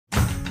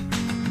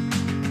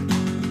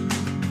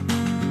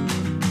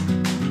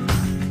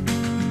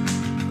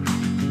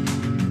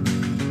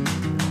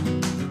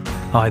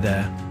Hi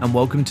there, and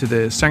welcome to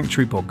the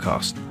Sanctuary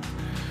Podcast.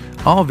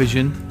 Our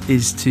vision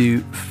is to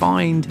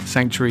find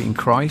sanctuary in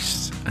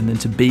Christ and then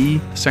to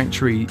be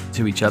sanctuary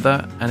to each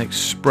other and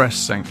express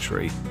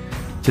sanctuary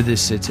to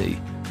this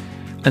city.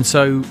 And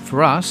so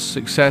for us,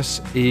 success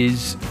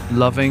is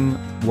loving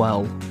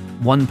well,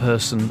 one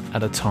person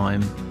at a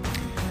time.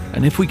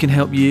 And if we can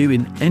help you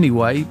in any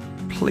way,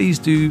 please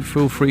do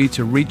feel free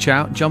to reach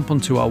out, jump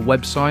onto our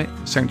website,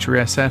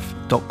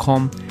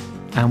 sanctuarysf.com,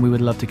 and we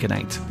would love to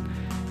connect.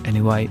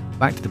 Anyway,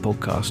 back to the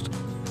podcast.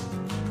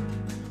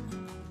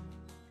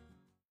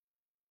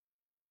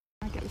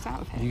 Can I get this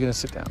out of here? Are you going to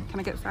sit down? Can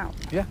I get this out?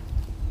 Yeah.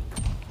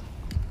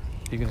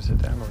 You're going to sit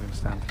down or are you going to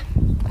stand?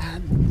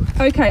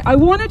 Okay, I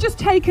want to just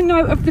take a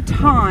note of the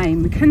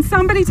time. Can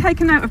somebody take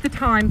a note of the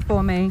time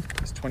for me?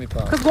 It's 20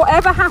 past. Because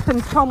whatever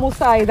happens, Tom will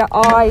say that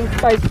I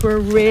spoke for a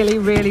really,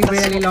 really,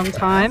 really long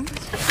time.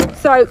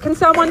 So can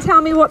someone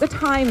tell me what the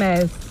time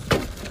is?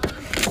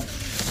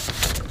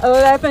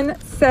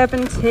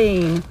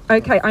 11:17.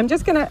 Okay, I'm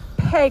just going to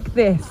peg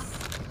this.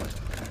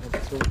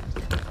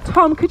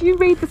 Tom, could you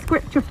read the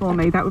scripture for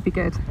me? That would be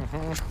good.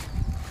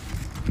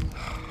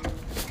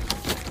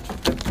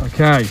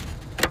 Okay.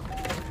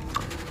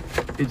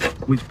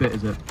 Which bit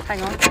is it?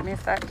 Hang on, give me a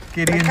sec.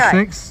 Gideon Okay.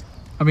 6?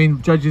 I mean,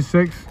 Judges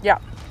 6? Yeah.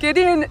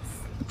 Gideon.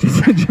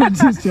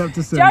 Judges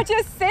chapter 6.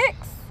 Judges 6,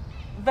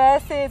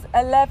 verses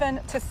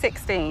 11 to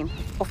 16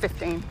 or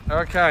 15.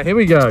 Okay, here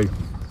we go.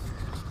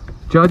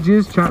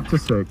 Judges chapter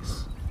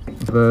 6,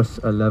 verse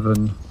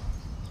 11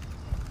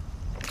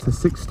 to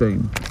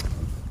 16.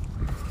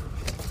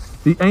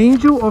 The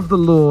angel of the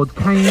Lord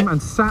came and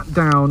sat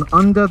down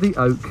under the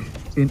oak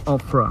in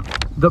Ophrah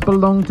that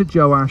belonged to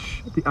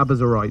Joash the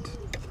Abiezrite,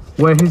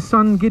 where his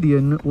son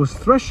Gideon was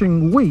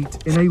threshing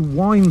wheat in a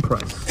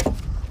winepress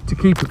to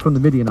keep it from the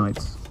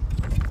Midianites.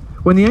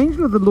 When the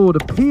angel of the Lord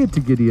appeared to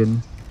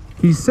Gideon,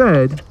 he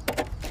said,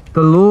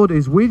 "The Lord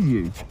is with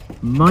you,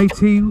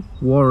 mighty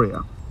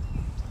warrior."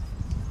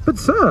 "But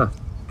sir,"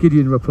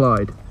 Gideon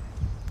replied,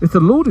 "if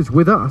the Lord is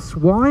with us,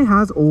 why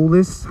has all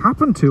this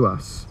happened to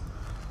us?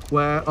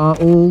 Where are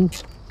all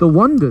the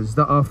wonders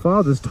that our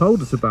fathers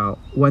told us about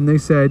when they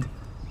said,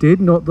 'Did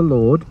not the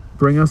Lord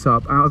bring us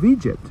up out of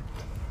Egypt?'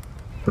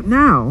 But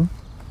now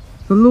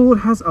the Lord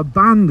has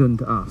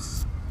abandoned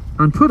us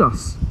and put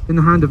us in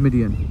the hand of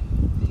Midian."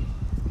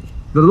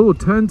 The Lord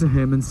turned to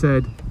him and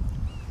said,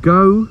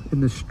 "Go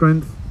in the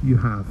strength you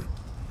have.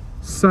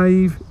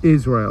 Save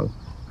Israel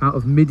out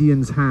of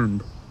Midian's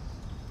hand.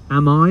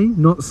 Am I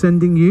not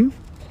sending you?"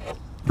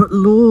 "But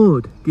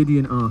Lord,"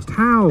 Gideon asked,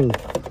 How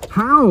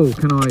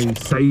can I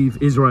save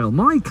Israel?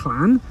 My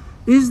clan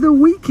is the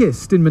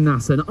weakest in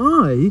Manasseh, and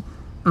I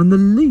am the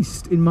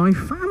least in my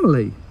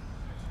family."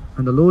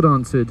 And the Lord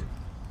answered,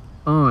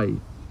 "I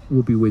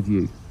will be with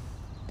you,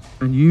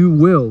 and you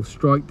will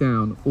strike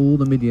down all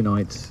the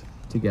Midianites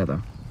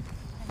together."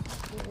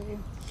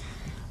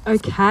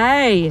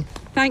 Okay,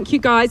 thank you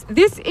guys.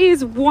 This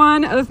is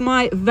one of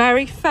my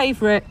very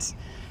favourite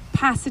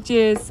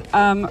passages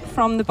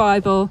from the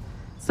Bible.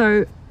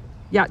 So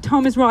yeah,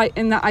 Tom is right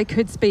in that I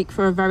could speak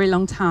for a very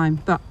long time,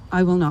 but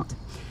I will not.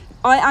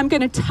 I am going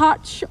to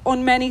touch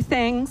on many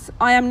things.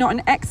 I am not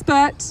an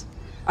expert.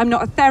 I'm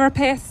not a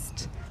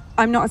therapist.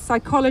 I'm not a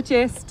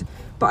psychologist,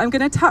 but I'm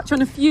going to touch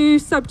on a few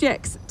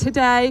subjects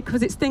today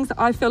because it's things that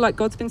I feel like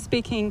God's been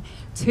speaking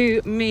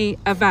to me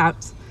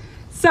about.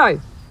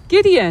 So,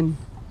 Gideon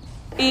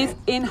is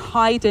in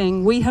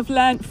hiding. We have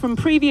learned from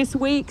previous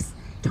weeks,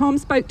 Tom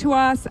spoke to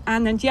us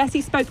and then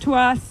Jesse spoke to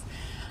us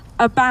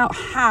about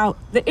how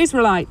the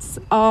Israelites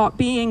are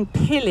being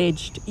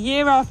pillaged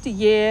year after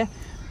year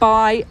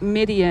by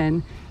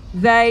Midian.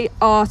 They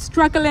are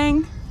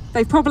struggling.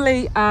 They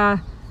probably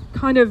are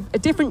kind of a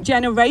different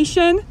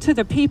generation to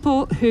the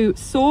people who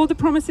saw the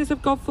promises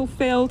of God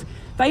fulfilled.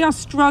 They are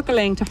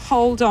struggling to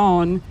hold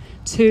on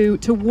to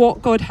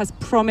what God has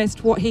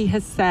promised, what he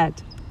has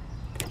said.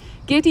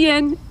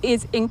 Gideon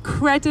is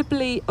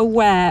incredibly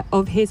aware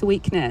of his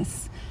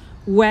weakness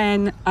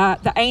when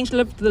the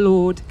angel of the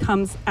Lord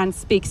comes and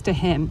speaks to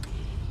him.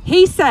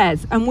 He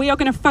says, and we are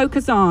going to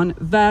focus on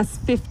verse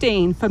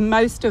 15 for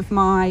most of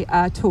my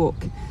talk.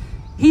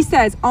 He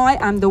says, "I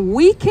am the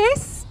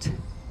weakest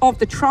of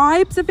the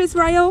tribes of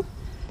Israel,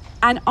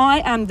 and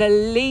I am the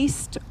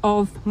least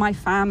of my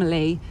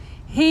family."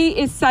 He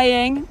is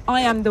saying,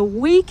 I am the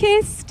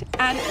weakest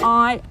and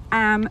I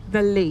am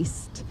the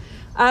least.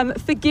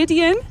 For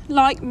Gideon,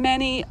 like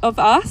many of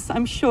us,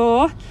 I'm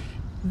sure,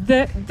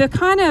 the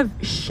kind of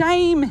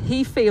shame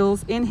he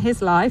feels in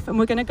his life, and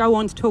we're going to go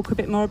on to talk a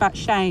bit more about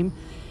shame,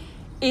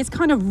 is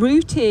kind of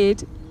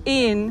rooted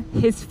in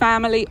his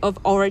family of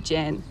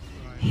origin.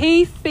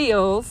 He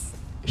feels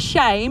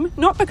shame,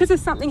 not because of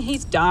something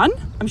he's done.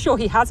 I'm sure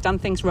he has done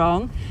things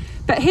wrong,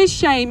 but his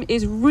shame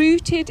is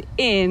rooted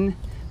in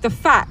the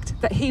fact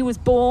that he was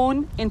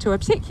born into a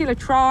particular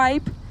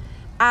tribe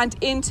and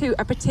into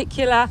a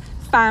particular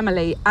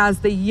family as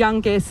the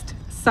youngest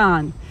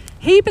son.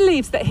 He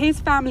believes that his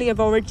family of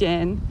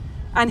origin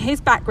and his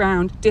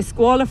background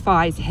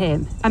disqualifies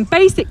him. And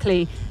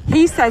basically,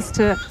 he says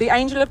to the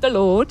angel of the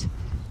Lord,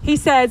 he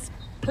says,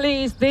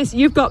 please,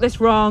 you've got this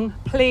wrong.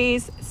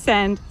 Please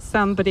send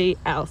somebody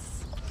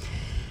else.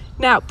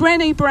 Now,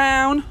 Brené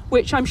Brown,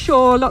 which I'm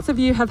sure lots of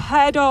you have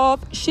heard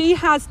of, she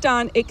has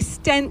done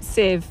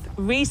extensive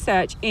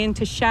research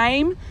into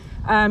shame.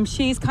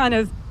 She's kind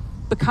of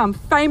become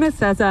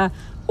famous as an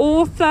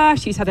author.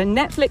 She's had a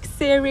Netflix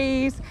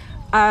series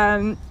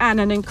and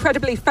an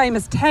incredibly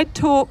famous TED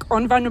Talk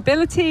on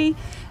vulnerability.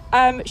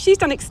 She's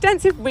done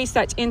extensive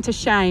research into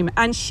shame,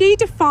 and she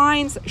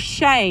defines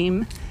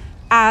shame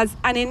as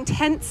an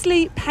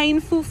intensely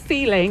painful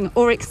feeling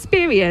or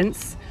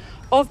experience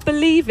of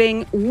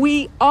believing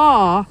we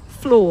are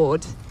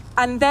flawed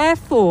and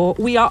therefore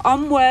we are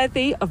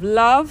unworthy of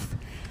love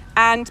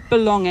and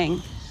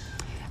belonging.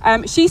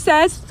 She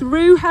says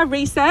through her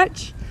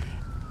research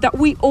that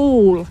we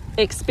all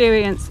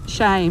experience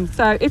shame.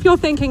 So if you're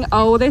thinking,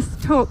 oh, this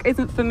talk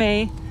isn't for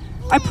me,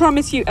 I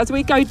promise you, as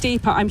we go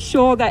deeper, I'm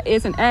sure there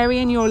is an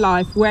area in your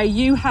life where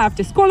you have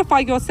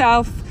disqualified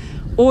yourself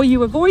or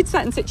you avoid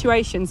certain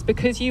situations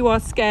because you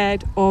are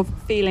scared of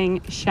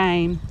feeling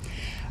shame.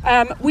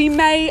 We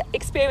may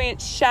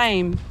experience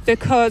shame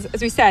because,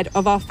 as we said,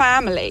 of our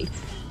family,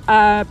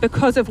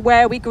 because of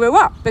where we grew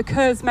up,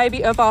 because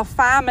maybe of our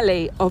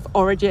family of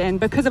origin,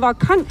 because of our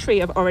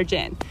country of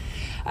origin.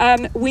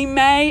 We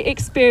may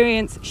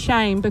experience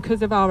shame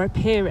because of our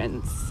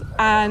appearance.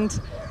 And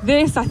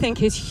this, I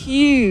think, is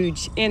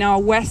huge in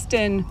our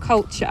Western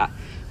culture.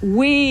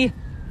 We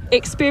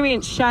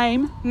experience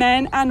shame,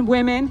 men and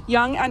women,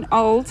 young and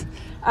old,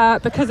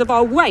 because of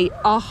our weight,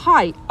 our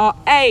height, our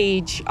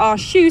age, our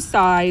shoe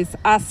size,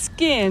 our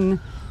skin,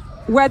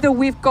 whether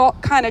we've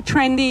got kind of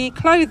trendy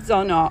clothes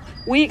or not.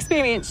 We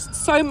experience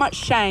so much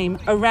shame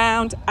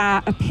around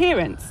our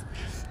appearance.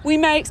 We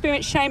may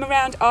experience shame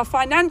around our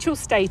financial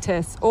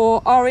status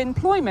or our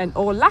employment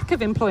or lack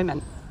of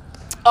employment,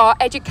 our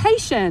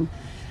education,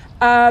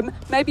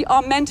 maybe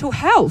our mental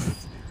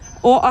health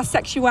or our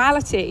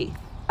sexuality.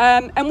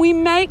 And we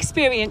may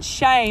experience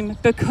shame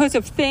because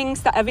of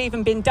things that have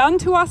even been done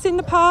to us in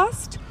the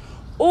past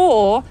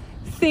or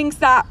things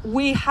that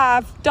we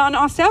have done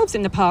ourselves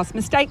in the past,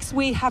 mistakes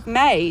we have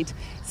made.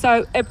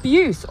 So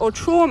abuse or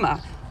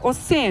trauma or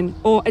sin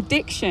or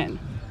addiction.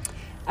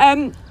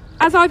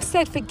 As I've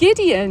said, for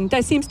Gideon,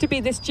 there seems to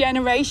be this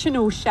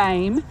generational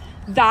shame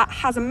that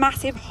has a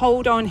massive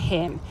hold on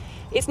him.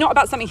 It's not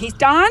about something he's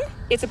done,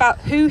 it's about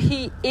who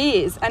he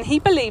is. And he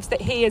believes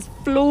that he is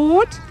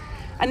flawed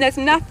and there's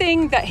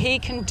nothing that he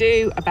can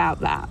do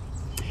about that.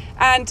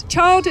 And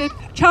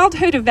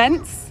childhood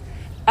events,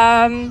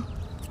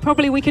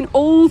 probably we can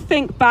all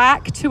think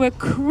back to a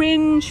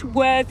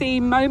cringe-worthy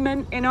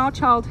moment in our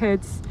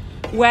childhoods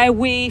where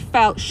we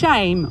felt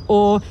shame,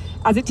 or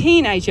as a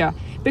teenager,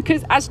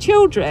 because as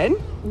children,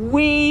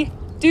 we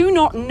do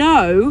not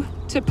know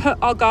to put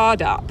our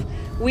guard up.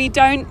 We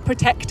don't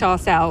protect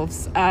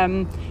ourselves.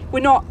 We're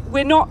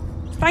not,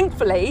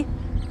 thankfully,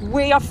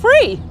 we are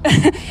free.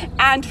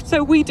 And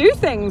so we do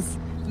things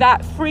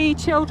that free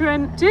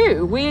children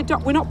do. We're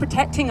not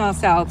protecting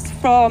ourselves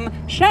from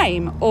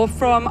shame or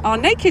from our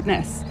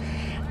nakedness.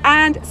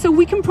 And so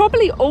we can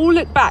probably all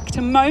look back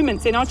to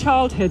moments in our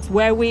childhoods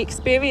where we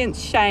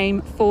experienced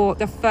shame for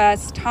the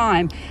first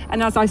time.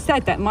 And as I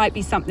said, that might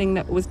be something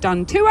that was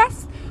done to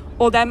us,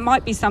 or there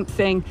might be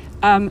something,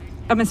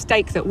 a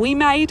mistake that we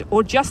made,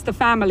 or just the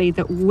family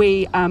that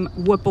we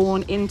were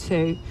born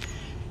into.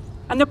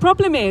 And the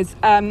problem is,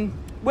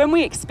 when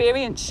we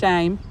experience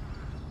shame,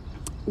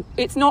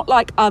 it's not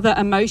like other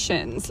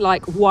emotions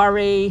like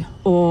worry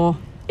or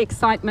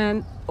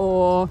excitement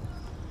or,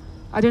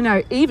 I don't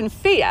know, even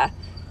fear,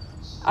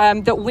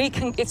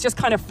 that it's just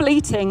kind of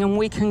fleeting and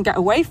we can get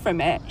away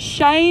from it.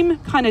 Shame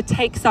kind of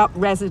takes up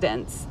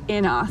residence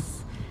in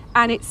us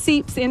and it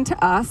seeps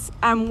into us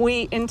and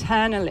we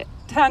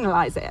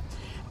internalize it.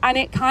 And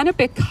it kind of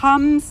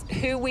becomes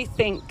who we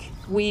think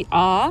we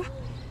are.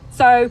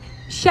 So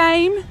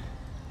shame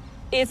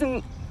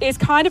is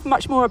kind of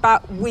much more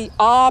about we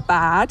are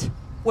bad,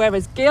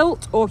 whereas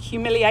guilt or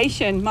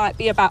humiliation might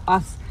be about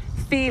us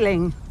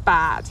feeling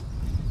bad.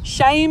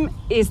 Shame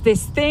is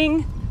this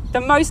thing, the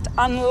most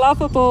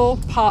unlovable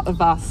part of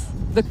us,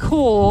 the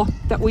core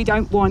that we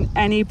don't want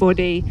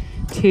anybody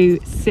to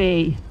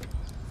see.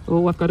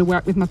 Oh, I've got to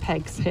work with my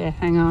pegs here,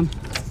 hang on.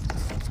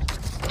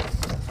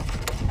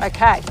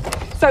 Okay,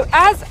 so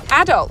as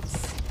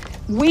adults,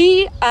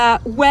 we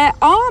wear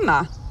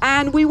armor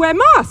and we wear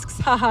masks,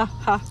 ha ha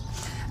ha.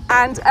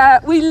 And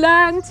we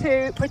learn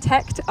to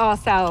protect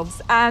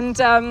ourselves. And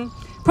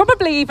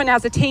probably even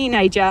as a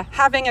teenager,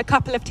 having a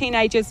couple of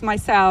teenagers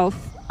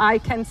myself, I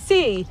can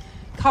see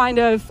kind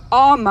of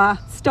armor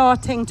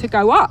starting to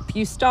go up.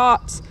 You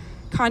start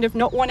kind of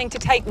not wanting to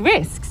take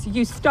risks.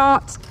 You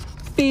start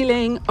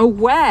feeling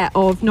aware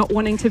of not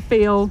wanting to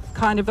feel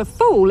kind of a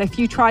fool if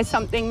you try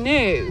something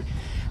new.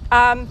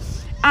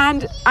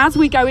 And as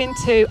we go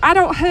into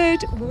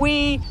adulthood,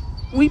 we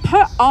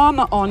put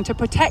armor on to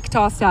protect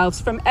ourselves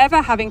from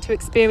ever having to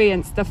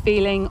experience the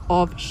feeling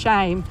of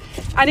shame.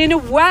 And in a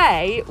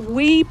way,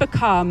 we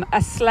become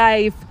a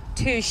slave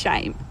to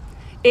shame.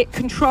 It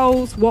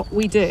controls what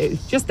we do.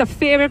 Just the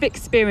fear of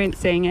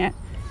experiencing it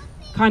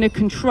kind of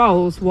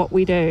controls what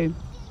we do.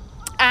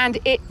 And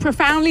it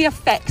profoundly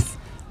affects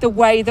the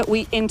way that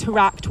we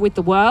interact with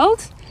the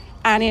world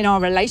and in our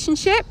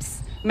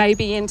relationships,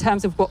 maybe in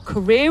terms of what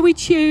career we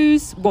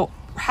choose,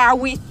 how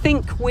we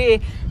think we're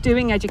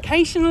doing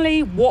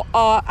educationally, what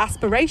our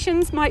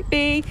aspirations might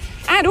be,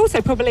 and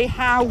also probably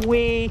how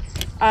we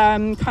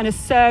kind of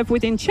serve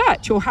within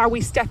church, or how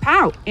we step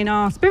out in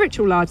our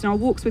spiritual lives and our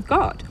walks with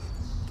God.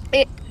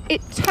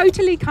 It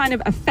totally kind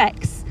of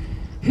affects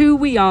who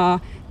we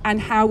are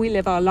and how we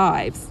live our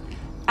lives.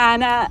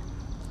 And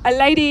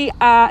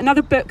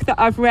another book that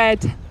I've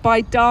read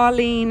by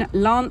Darlene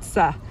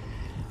Lancer,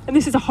 and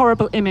this is a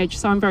horrible image,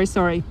 so I'm very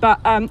sorry, but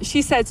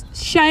she says,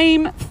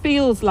 shame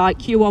feels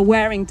like you are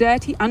wearing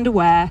dirty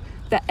underwear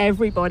that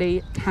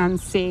everybody can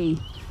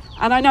see.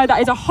 And I know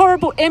that is a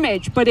horrible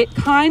image, but it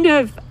kind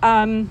of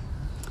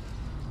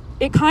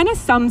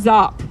sums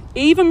up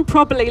even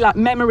probably like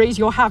memories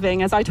you're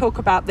having as I talk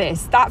about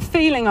this. That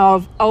feeling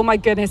of, oh my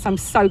goodness, I'm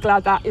so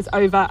glad that is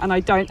over, and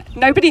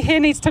nobody here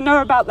needs to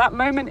know about that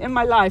moment in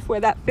my life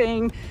where that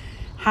thing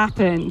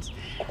happened.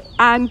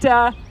 And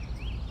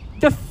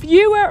the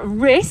fewer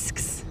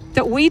risks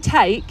that we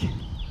take,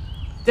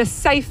 the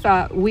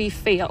safer we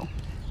feel.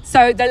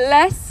 So the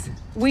less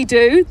we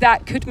do,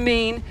 that could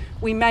mean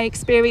we may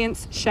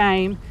experience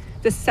shame,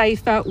 the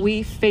safer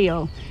we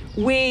feel.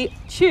 We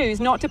choose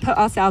not to put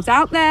ourselves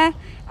out there,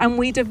 and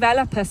we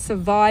develop a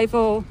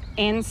survival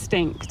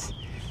instinct.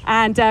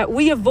 And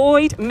we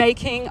avoid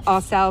making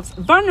ourselves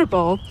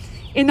vulnerable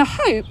in the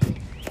hope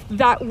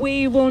that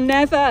we will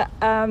never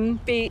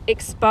be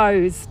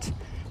exposed.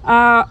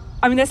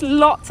 There's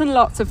lots and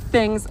lots of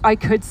things I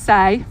could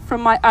say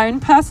from my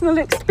own personal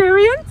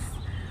experience,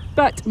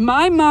 but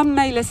my mum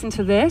may listen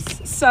to this,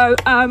 so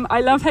I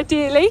love her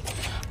dearly.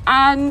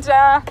 And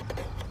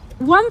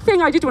one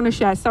thing I did want to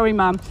share, sorry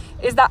mum,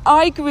 is that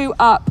I grew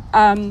up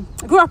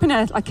in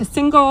a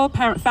single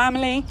parent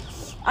family,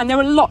 and there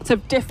were lots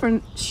of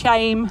different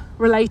shame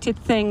related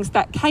things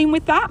that came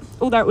with that,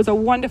 although it was a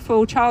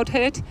wonderful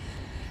childhood.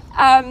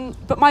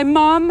 But my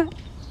mum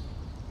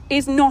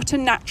is not a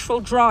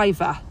natural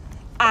driver,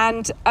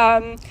 and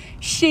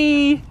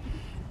she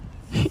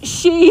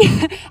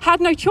had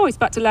no choice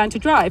but to learn to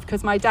drive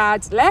because my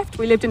dad left.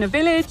 We lived in a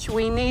village.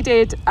 We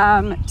needed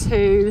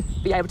to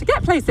be able to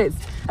get places.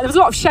 And there was a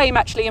lot of shame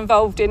actually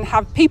involved in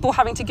people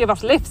having to give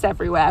us lifts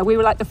everywhere. We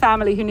were like the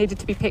family who needed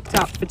to be picked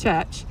up for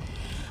church.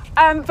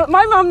 But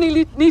my mum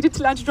needed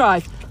to learn to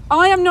drive.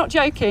 I am not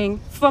joking.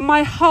 For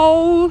my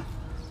whole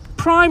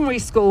primary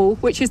school,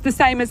 which is the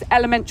same as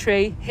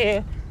elementary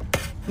here,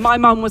 my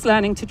mum was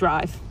learning to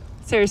drive.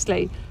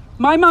 Seriously.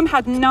 My mum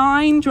had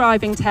 9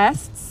 driving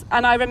tests,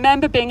 and I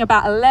remember being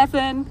about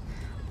 11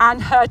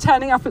 and her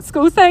turning up at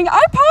school saying,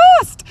 I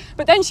passed!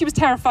 But then she was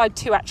terrified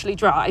to actually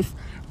drive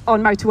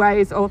on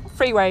motorways or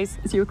freeways,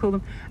 as you would call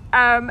them.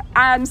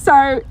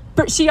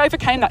 But she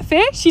overcame that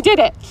fear. She did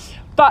it.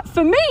 But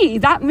for me,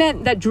 that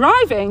meant that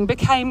driving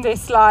became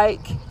this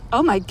like,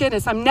 oh my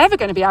goodness, I'm never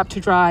going to be able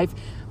to drive.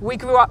 We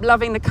grew up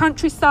loving the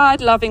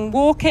countryside, loving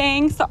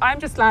walking. So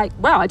I'm just like,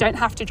 well, I don't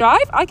have to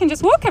drive. I can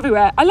just walk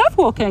everywhere. I love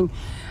walking.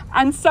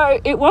 And so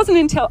it wasn't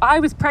until I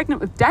was pregnant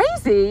with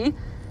Daisy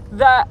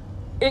that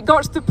it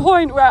got to the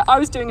point where I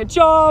was doing a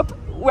job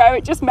where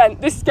it just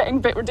meant this is getting a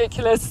bit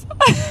ridiculous.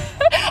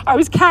 I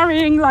was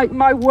carrying like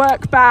my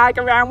work bag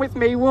around with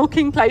me,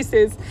 walking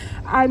places.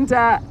 And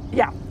I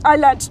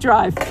learned to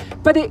drive.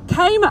 But it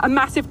came at a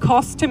massive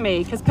cost to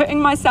me because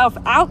putting myself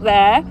out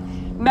there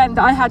meant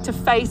that I had to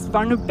face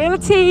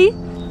vulnerability.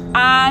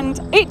 And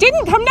it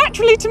didn't come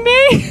naturally to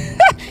me.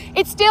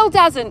 It still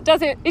doesn't,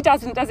 does it? It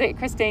doesn't, does it,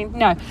 Christine?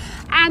 No.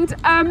 And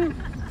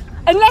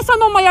unless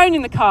I'm on my own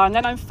in the car, and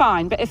then I'm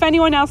fine. But if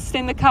anyone else is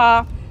in the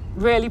car,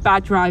 really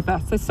bad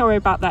driver. So sorry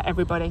about that,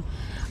 everybody.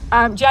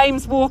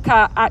 James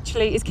Walker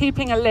actually is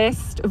keeping a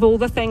list of all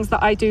the things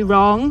that I do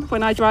wrong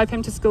when I drive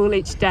him to school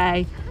each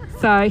day.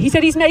 So he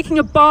said he's making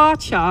a bar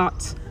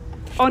chart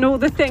on all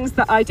the things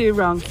that I do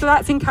wrong. So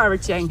that's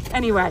encouraging.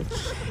 Anyway,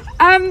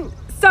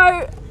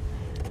 so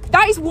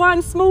that is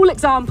one small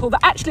example that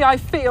actually I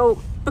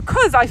feel,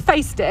 because I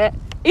faced it,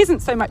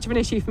 isn't so much of an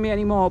issue for me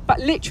anymore. But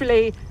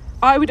literally,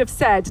 I would have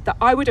said that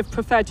I would have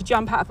preferred to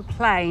jump out of a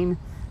plane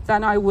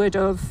than I would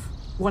have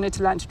wanted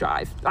to learn to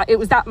drive. Like, it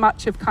was that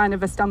much of kind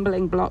of a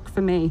stumbling block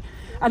for me.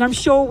 And I'm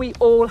sure we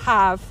all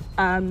have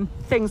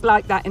things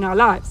like that in our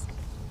lives.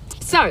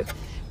 So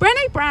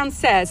Brené Brown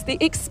says the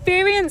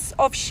experience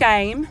of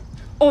shame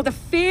or the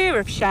fear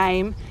of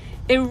shame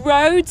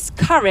erodes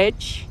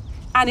courage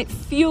and it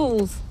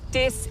fuels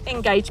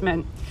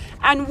disengagement.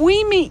 And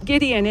we meet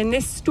Gideon in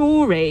this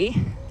story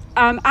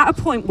at a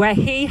point where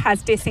he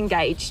has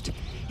disengaged.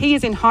 He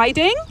is in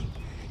hiding.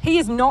 He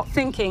is not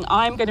thinking,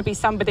 I'm going to be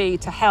somebody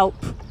to help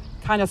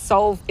kind of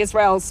solve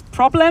Israel's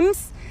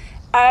problems.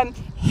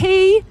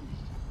 He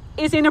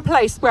is in a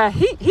place where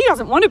he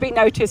doesn't want to be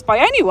noticed by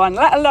anyone,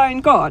 let alone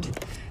God.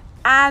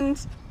 And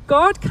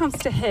God comes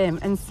to him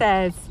and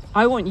says,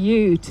 I want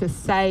you to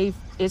save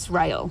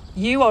Israel.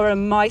 You are a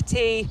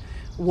mighty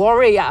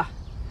warrior.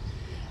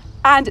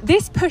 And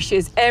this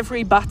pushes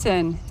every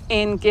button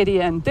in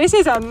Gideon. This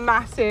is a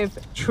massive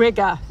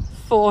trigger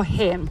for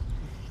him.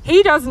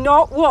 He does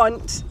not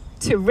want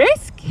to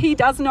risk. He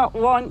does not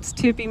want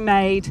to be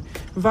made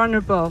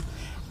vulnerable.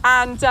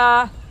 And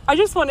I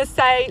just want to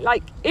say,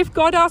 like, if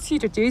God asks you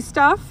to do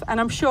stuff, and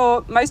I'm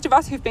sure most of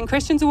us who've been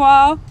Christians a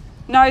while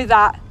know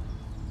that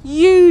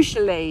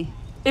usually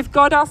if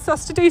God asks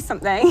us to do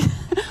something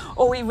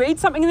or we read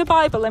something in the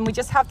Bible and we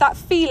just have that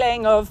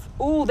feeling of,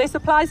 oh, this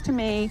applies to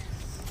me,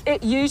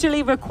 it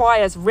usually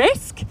requires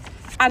risk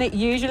and it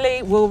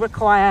usually will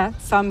require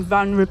some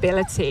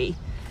vulnerability.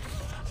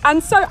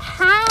 And so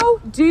how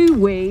do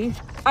we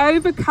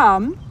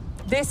overcome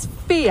this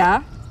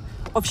fear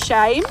of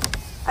shame?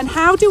 And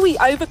how do we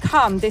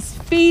overcome this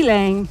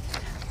feeling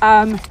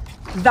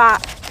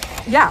that,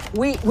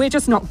 we're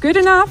just not good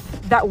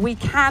enough, that we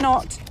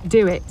cannot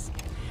do it?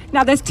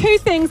 Now, there's two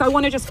things I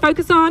want to just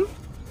focus on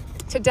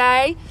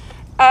today.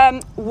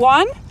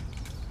 One,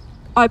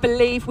 I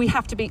believe we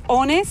have to be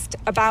honest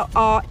about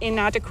our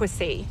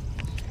inadequacy.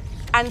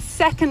 And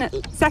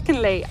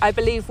secondly, I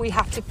believe we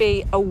have to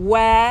be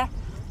aware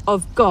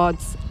of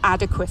God's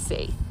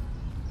adequacy.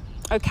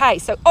 Okay,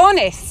 so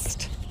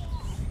honest.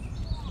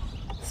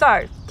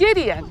 So,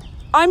 Gideon,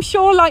 I'm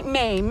sure like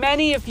me,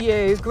 many of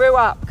you grew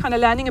up kind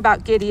of learning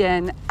about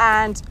Gideon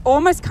and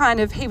almost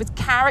kind of, he was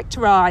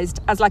characterized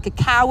as like a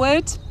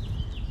coward,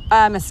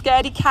 a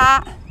scaredy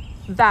cat,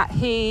 that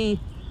he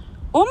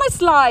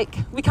almost like,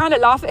 we kind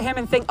of laugh at him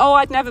and think, oh,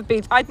 I'd never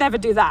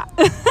do that.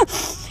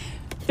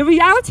 The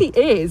reality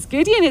is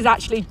Gideon is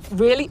actually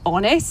really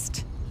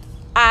honest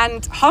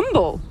and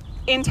humble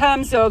in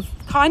terms of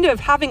kind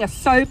of having a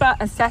sober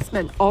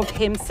assessment of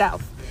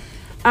himself.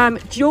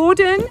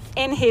 Jordan,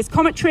 in his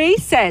commentary,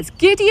 says,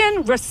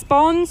 Gideon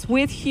responds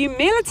with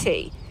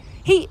humility.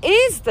 He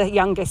is the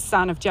youngest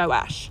son of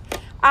Joash,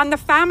 and the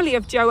family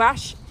of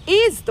Joash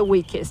is the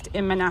weakest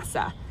in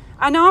Manasseh.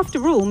 And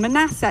after all,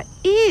 Manasseh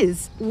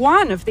is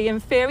one of the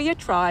inferior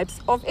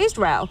tribes of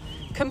Israel,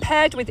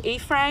 compared with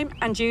Ephraim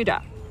and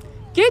Judah.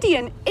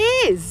 Gideon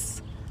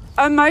is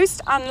a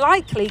most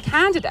unlikely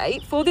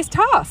candidate for this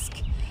task,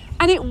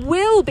 and it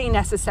will be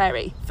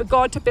necessary for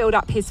God to build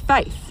up his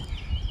faith.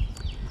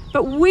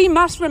 But we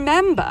must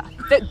remember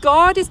that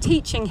God is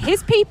teaching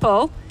his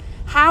people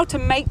how to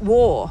make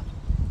war,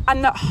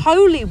 and that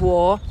holy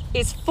war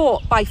is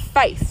fought by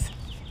faith.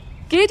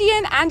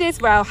 Gideon and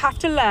Israel have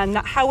to learn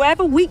that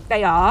however weak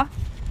they are,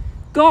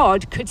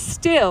 God could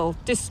still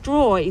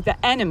destroy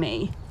the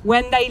enemy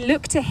when they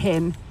look to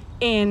him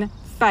in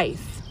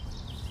faith.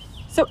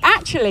 So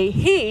actually,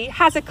 he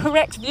has a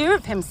correct view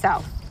of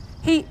himself.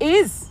 He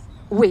is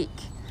weak.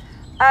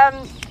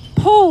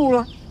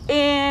 Paul,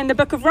 in the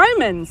book of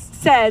Romans,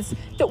 says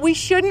that we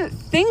shouldn't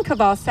think of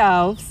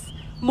ourselves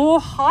more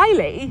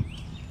highly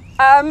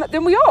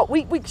than we ought.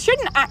 We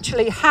shouldn't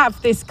actually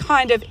have this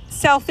kind of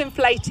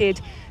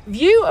self-inflated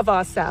view of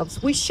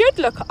ourselves. We should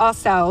look at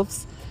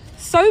ourselves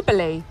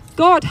soberly.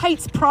 God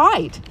hates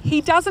pride.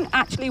 He doesn't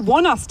actually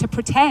want us to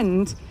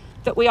pretend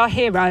that we are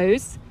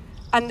heroes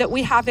and that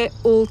we have it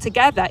all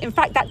together. In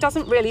fact, that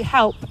doesn't really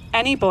help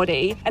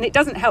anybody, and it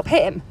doesn't help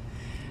him.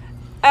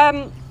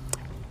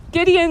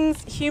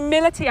 Gideon's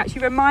humility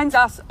actually reminds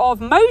us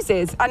of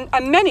Moses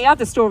and many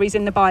other stories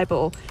in the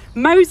Bible.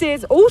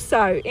 Moses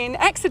also in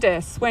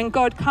Exodus, when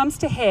God comes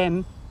to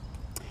him,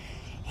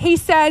 he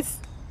says,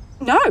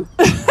 no,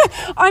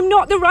 I'm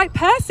not the right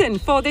person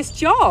for this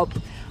job.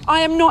 I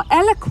am not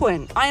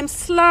eloquent. I am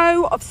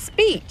slow of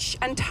speech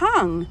and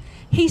tongue.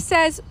 He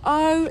says,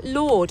 oh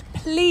Lord,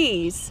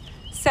 please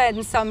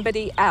send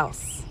somebody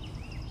else.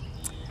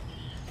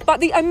 But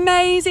the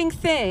amazing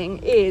thing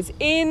is,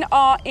 in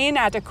our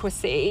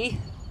inadequacy,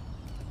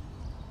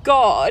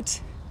 God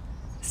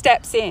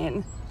steps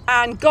in,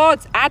 and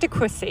God's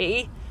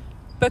adequacy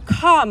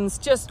becomes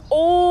just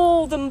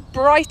all the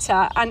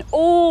brighter and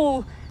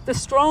all the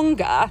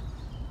stronger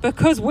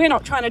because we're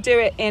not trying to do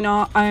it in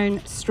our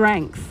own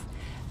strength.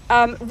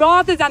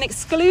 Rather than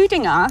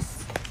excluding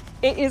us,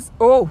 it is,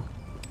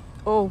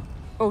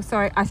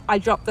 sorry, I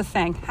dropped the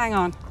thing. Hang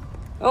on.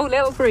 Oh,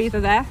 little breather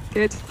there.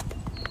 Good.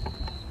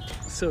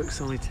 So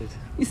excited.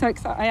 You're so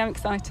excited. I am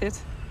excited.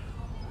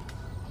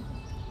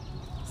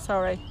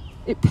 Sorry.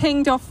 It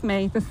pinged off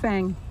me, the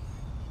thing.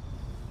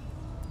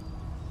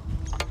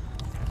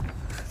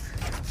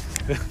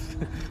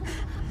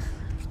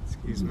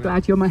 Excuse me.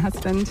 Glad you're my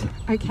husband.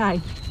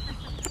 Okay.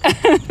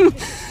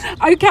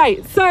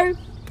 Okay, so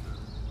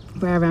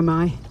where am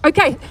I?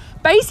 Okay,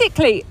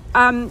 basically,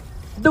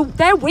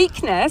 their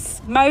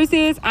weakness,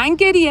 Moses and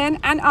Gideon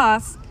and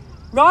us,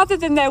 rather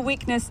than their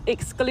weakness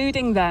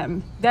excluding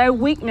them, their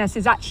weakness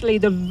is actually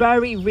the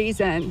very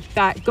reason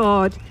that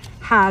God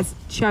has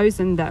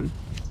chosen them.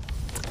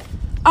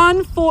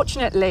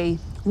 Unfortunately,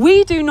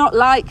 we do not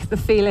like the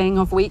feeling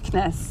of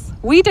weakness.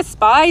 We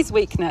despise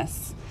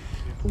weakness.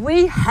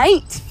 We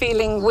hate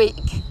feeling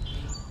weak.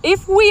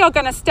 If we are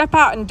going to step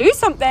out and do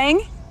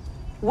something,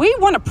 we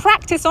want to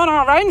practice on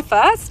our own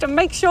first and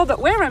make sure that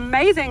we're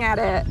amazing at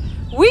it.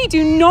 We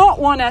do not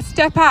want to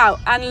step out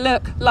and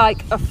look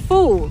like a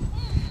fool.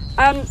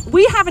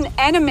 We have an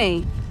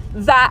enemy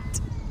that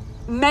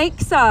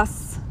makes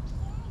us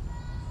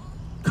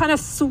kind of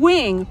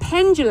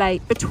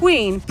pendulate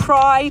between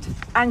pride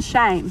and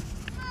shame.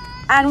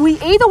 And we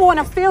either want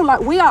to feel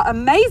like we are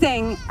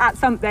amazing at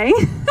something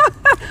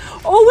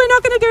or we're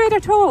not going to do it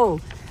at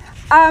all.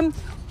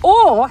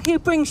 Or he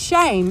brings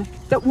shame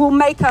that will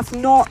make us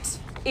not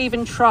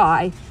even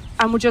try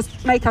and will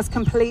just make us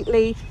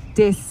completely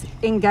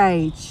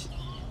disengage.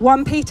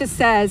 1 Peter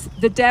says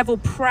the devil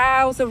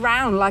prowls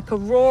around like a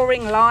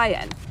roaring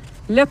lion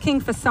looking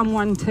for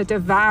someone to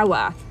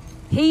devour.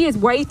 He is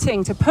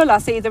waiting to pull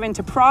us either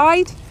into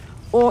pride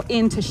or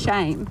into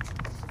shame.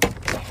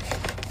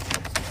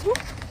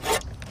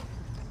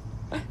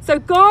 So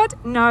God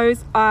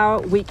knows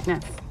our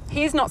weakness.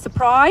 He is not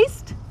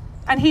surprised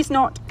and he's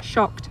not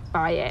shocked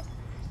by it.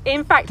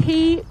 In fact,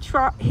 he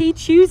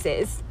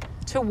chooses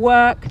to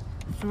work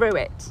through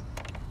it.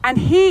 And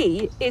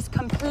he is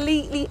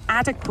completely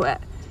adequate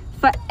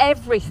for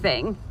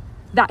everything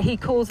that he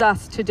calls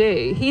us to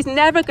do. He's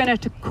never going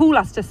to call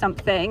us to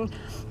something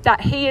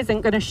that he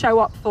isn't going to show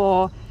up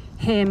for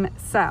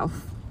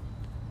himself.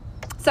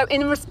 So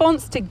in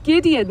response to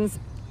Gideon's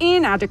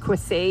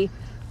inadequacy,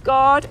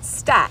 God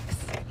stacks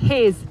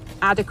his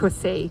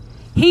adequacy.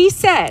 He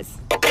says,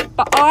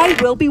 but I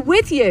will be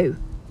with you.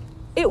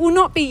 It will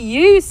not be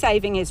you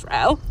saving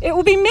Israel, it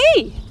will be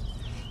me.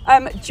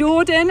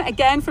 Jordan,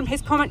 again from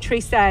his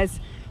commentary, says,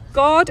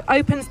 God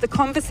opens the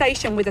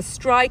conversation with a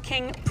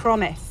striking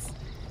promise,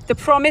 the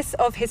promise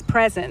of his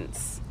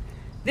presence.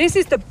 This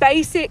is the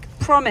basic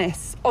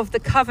promise of the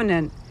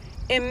covenant,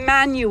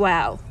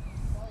 Emmanuel,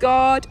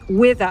 God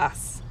with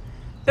us.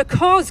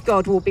 Because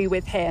God will be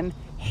with him,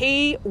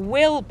 he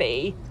will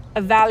be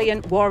a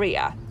valiant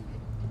warrior.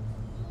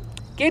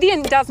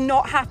 Gideon does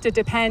not have to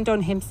depend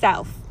on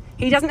himself.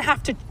 He doesn't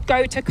have to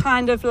go to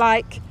kind of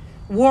like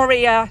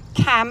warrior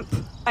camp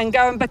and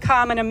go and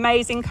become an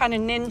amazing kind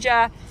of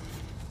ninja.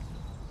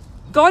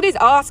 God is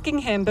asking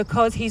him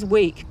because he's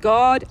weak.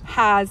 God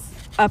has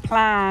a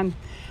plan.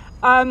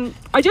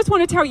 I just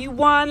want to tell you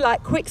one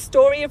quick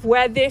story of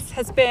where this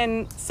has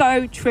been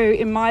so true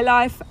in my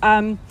life.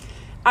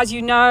 As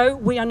you know,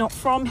 we are not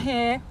from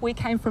here. We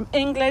came from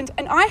England,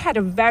 and I had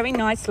a very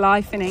nice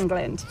life in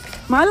England.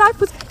 My life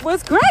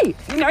was great,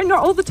 not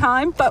all the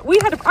time, but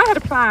I had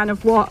a plan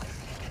of what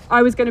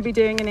I was going to be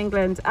doing in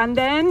England. And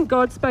then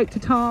God spoke to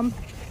Tom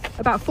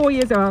about 4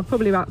 years ago,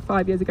 probably about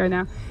 5 years ago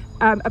now,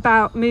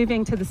 about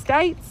moving to the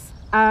States,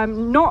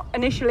 not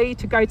initially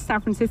to go to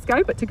San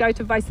Francisco, but to go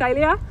to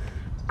Visalia,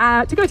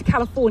 to go to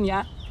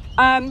California.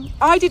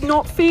 I did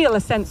not feel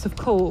a sense of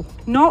call,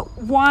 not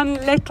one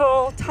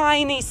little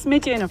tiny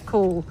smidgen of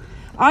call.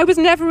 I was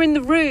never in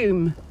the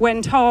room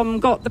when Tom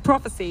got the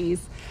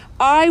prophecies.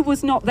 I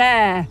was not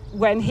there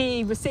when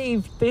he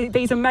received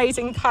these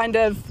amazing kind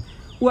of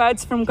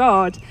words from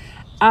God.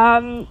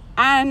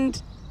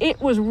 And it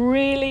was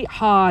really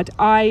hard.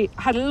 I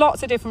had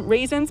lots of different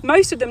reasons,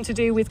 most of them to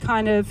do with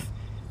kind of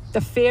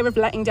the fear of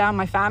letting down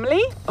my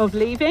family, of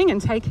leaving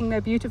and taking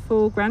their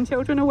beautiful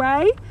grandchildren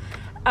away.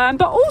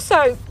 But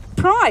also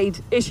pride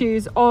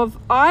issues of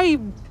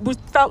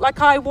felt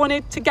like I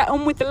wanted to get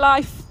on with the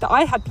life that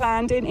I had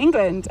planned in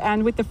England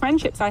and with the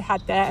friendships I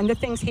had there and the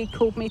things he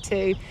called me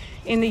to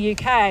in the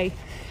UK.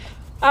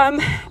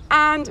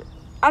 And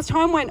as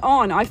time went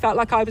on, I felt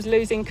like I was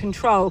losing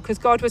control because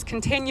God was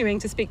continuing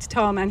to speak to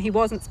Tom and he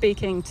wasn't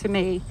speaking to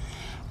me.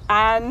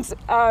 And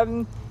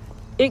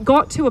it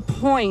got to a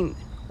point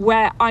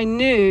where I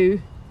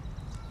knew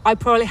I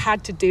probably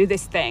had to do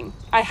this thing.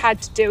 I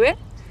had to do it,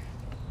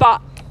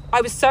 but I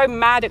was so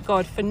mad at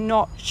God for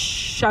not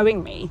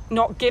showing me,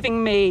 not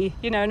giving me,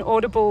 an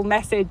audible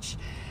message.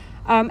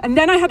 And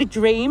then I had a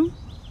dream,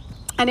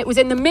 and it was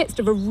in the midst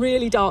of a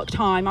really dark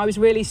time. I was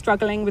really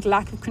struggling with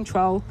lack of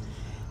control.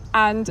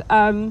 And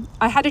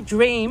I had a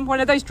dream,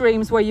 one of those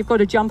dreams where you've got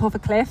to jump off a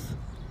cliff,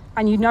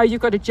 and you've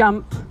got to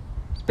jump,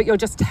 but you're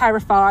just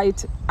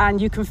terrified,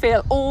 and you can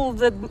feel all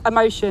the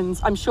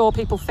emotions I'm sure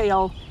people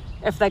feel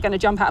if they're going to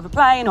jump out of a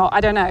plane, or I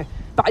don't know.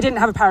 But I didn't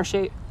have a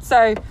parachute.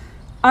 So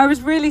I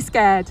was really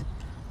scared.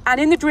 And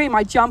in the dream,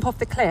 I jump off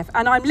the cliff.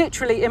 And I'm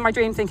literally in my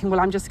dream thinking, well,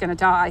 I'm just going to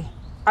die.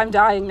 I'm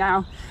dying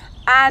now.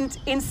 And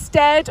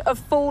instead of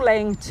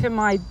falling to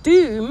my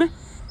doom,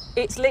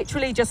 it's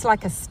literally just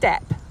like a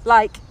step,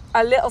 like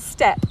a little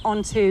step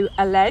onto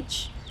a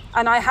ledge.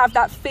 And I have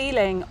that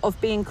feeling of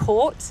being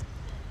caught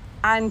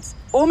and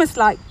almost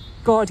like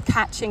God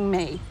catching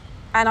me.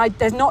 And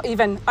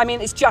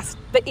it's just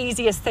the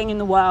easiest thing in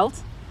the world.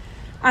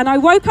 And I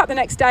woke up the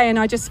next day and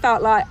I just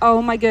felt like,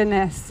 oh my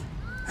goodness,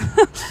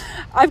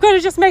 I've got to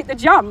just make the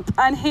jump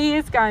and he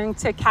is going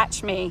to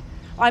catch me.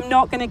 I'm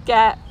not going to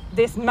get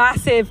this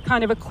massive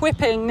kind of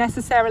equipping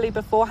necessarily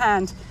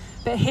beforehand,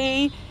 but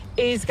he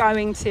is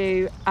going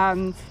to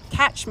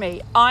catch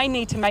me. I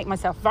need to make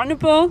myself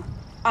vulnerable.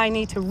 I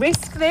need to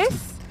risk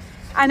this.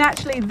 And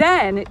actually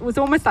then it was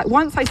almost like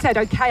once I said,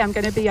 okay, I'm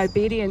going to be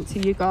obedient to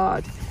you,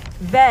 God,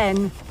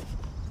 then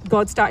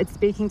God started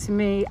speaking to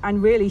me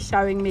and really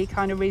showing me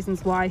kind of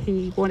reasons why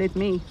he wanted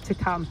me to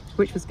come,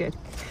 which was good.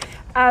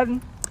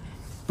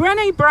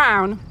 Brené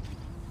Brown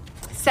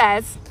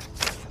says,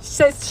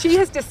 says she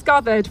has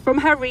discovered from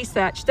her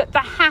research that the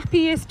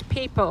happiest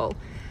people,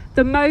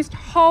 the most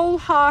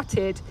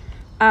wholehearted,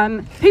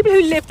 people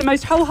who live the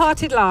most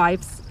wholehearted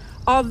lives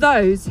are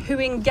those who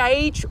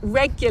engage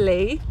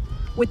regularly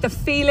with the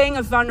feeling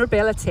of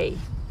vulnerability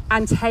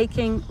and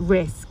taking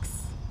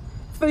risks.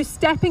 Through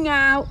stepping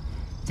out,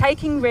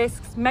 taking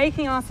risks,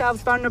 making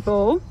ourselves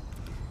vulnerable,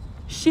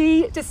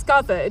 she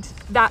discovered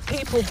that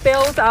people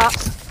build up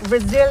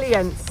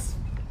resilience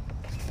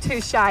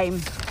to shame.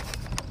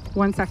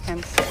 1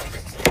 second.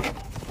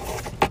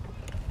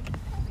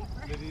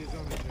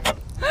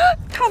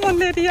 Come on,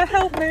 Lydia,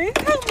 help me.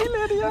 Help me,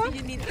 Lydia.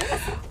 You need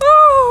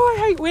Oh,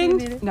 I hate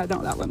wind. No,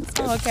 not that one.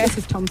 Oh, okay. This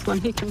is Tom's one.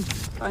 He can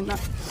find that.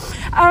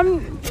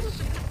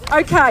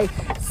 Okay,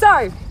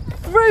 so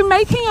through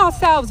making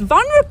ourselves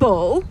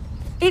vulnerable,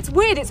 it's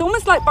weird. It's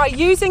almost like by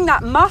using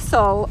that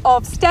muscle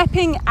of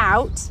stepping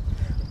out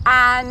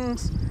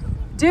and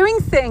doing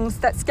things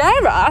that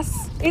scare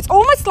us, it's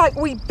almost like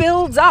we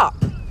build up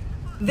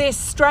this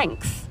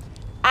strength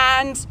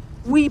and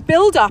we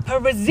build up a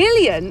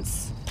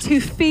resilience to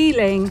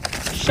feeling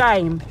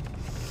shame.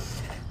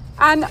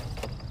 And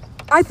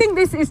I think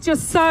this is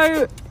just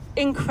so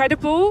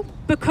incredible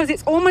because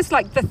it's almost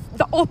like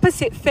the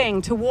opposite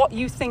thing to what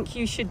you think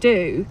you should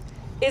do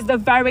is the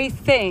very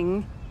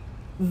thing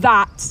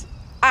that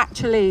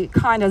actually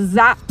kind of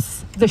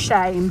zaps the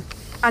shame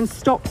and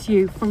stops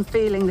you from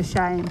feeling the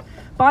shame.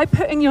 By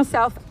putting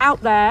yourself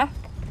out there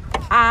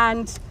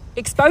and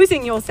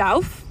exposing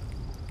yourself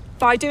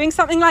by doing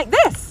something like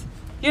this,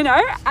 you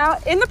know,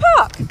 out in the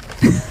park.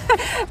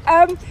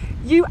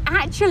 You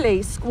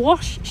actually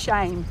squash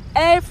shame.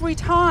 Every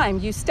time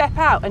you step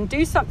out and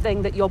do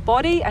something that your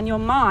body and your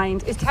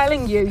mind is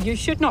telling you you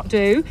should not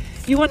do,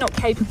 you are not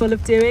capable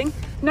of doing.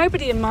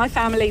 Nobody in my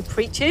family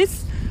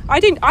preaches.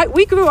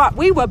 We grew up,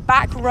 we were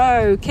back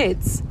row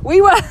kids.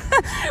 We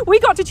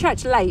got to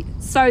church late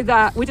so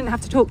that we didn't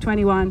have to talk to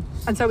anyone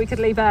and so we could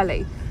leave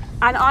early.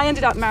 And I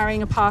ended up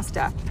marrying a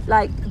pastor.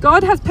 Like,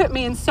 God has put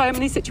me in so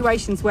many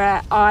situations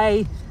where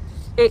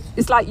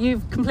it's like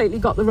you've completely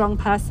got the wrong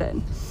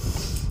person.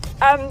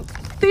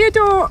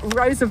 Theodore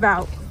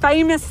Roosevelt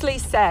famously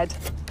said,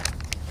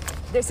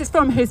 this is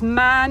from his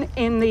Man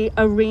in the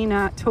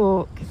Arena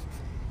talk.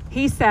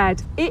 He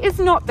said, "It is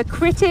not the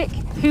critic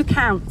who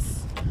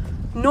counts,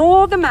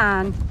 nor the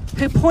man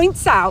who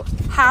points out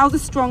how the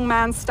strong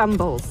man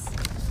stumbles,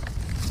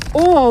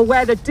 or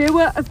where the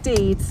doer of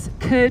deeds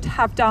could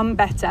have done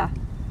better.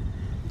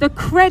 The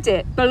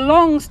credit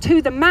belongs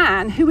to the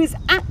man who is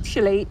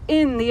actually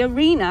in the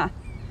arena,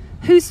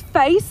 whose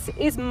face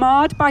is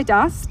marred by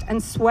dust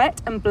and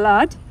sweat and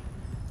blood,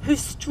 who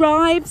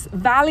strives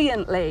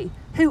valiantly,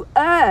 who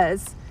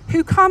errs,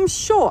 who comes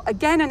short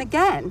again and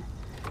again,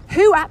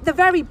 who at the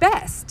very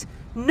best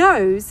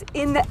knows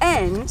in the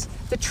end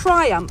the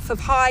triumph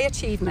of high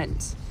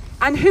achievement,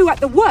 and who at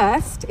the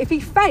worst, if he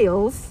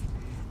fails,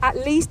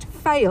 at least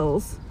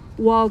fails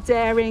while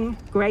daring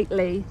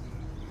greatly."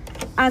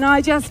 And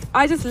I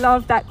just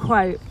love that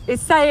quote.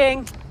 It's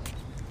saying,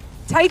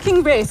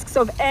 taking risks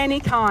of any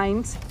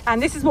kind,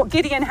 and this is what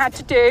Gideon had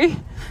to do,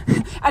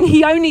 and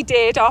he only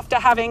did after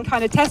having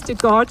kind of tested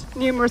God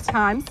numerous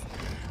times.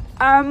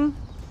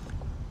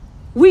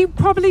 We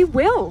probably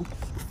will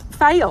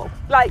fail.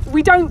 Like,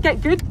 we don't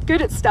get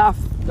good at stuff.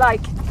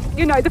 Like,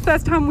 you know, the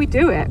first time we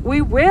do it, we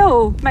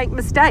will make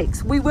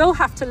mistakes. We will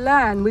have to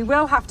learn. We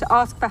will have to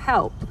ask for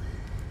help.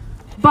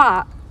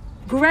 But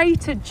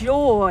greater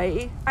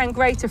joy and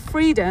greater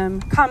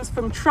freedom comes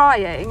from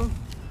trying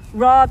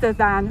rather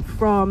than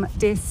from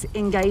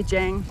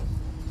disengaging.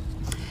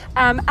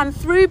 And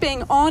through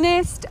being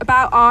honest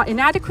about our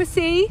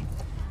inadequacy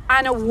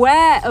and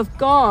aware of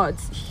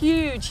God's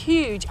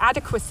huge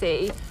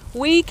adequacy,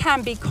 we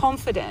can be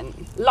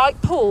confident.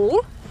 Like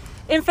Paul,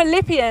 in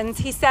Philippians,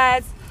 he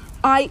says,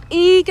 "I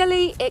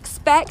eagerly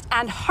expect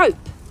and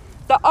hope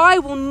that I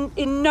will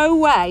in no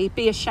way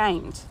be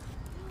ashamed,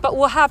 but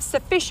will have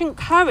sufficient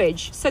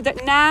courage so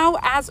that now,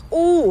 as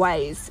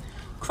always,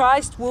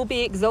 Christ will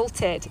be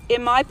exalted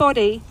in my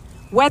body,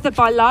 whether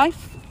by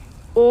life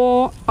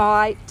or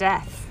by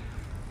death."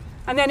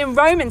 And then in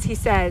Romans he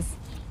says,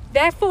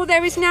 "Therefore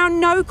there is now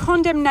no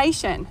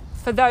condemnation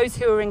for those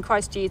who are in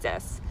Christ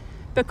Jesus,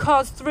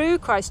 because through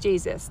Christ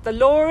Jesus, the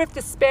law of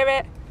the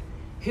Spirit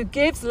who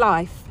gives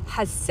life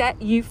has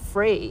set you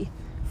free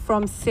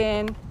from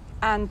sin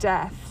and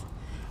death."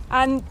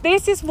 And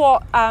this is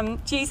what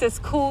Jesus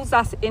calls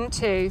us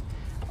into.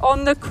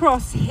 On the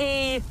cross,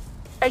 he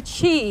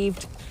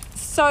achieved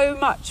so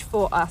much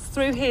for us.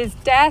 Through his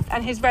death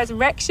and his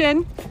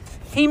resurrection,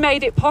 he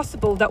made it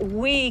possible that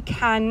we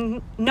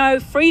can know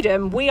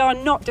freedom. We are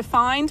not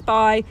defined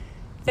by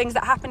things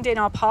that happened in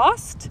our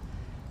past.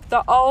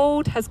 The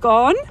old has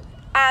gone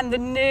and the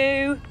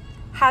new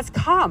has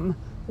come.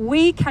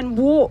 We can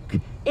walk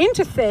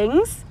into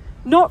things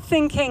not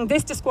thinking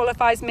this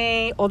disqualifies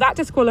me or that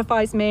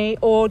disqualifies me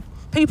or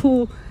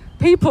people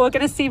are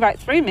going to see right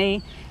through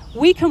me.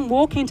 We can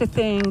walk into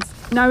things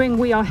knowing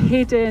we are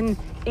hidden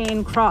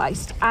in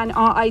Christ and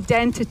our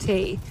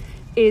identity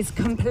is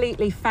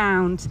completely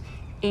found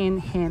in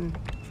him.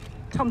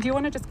 Tom, do you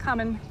want to just come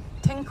and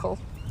tinkle?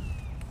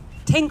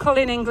 Tinkle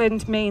in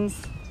England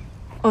means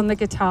on the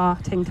guitar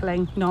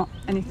tinkling, not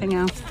anything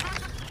else.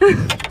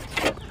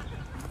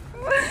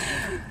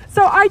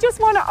 So I just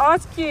want to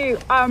ask you,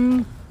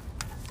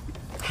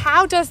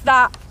 how does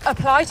that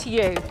apply to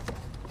you?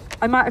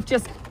 I might have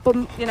just,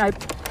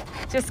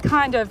 just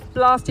kind of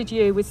blasted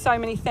you with so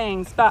many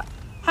things, but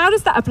how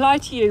does that apply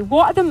to you?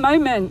 What at the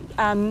moment,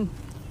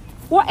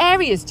 what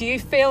areas do you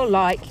feel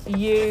like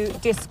you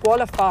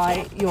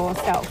disqualify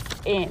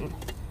yourself in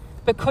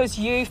because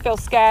you feel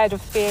scared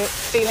of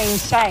feeling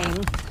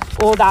shame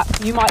or that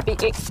you might be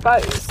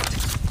exposed?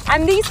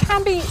 And these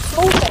can be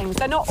small things.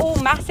 They're not all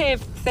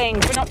massive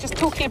things. We're not just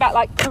talking about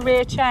like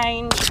career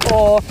change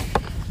or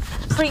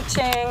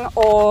preaching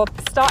or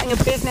starting a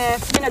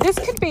business. This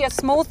could be a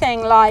small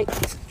thing like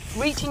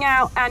reaching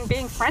out and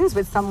being friends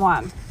with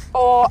someone,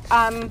 or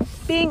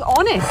being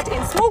honest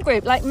in small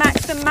group, like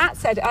Max and Matt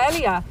said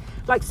earlier.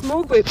 Like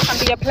small group can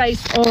be a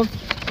place of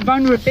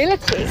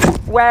vulnerability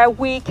where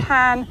we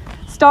can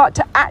start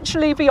to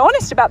actually be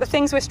honest about the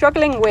things we're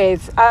struggling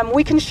with.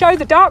 We can show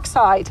the dark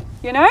side,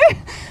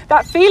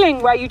 that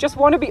feeling where you just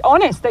want to be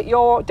honest that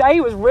your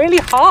day was really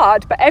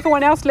hard, but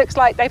everyone else looks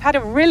like they've had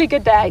a really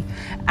good day,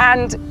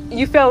 and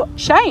you feel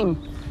shame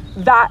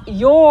that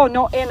you're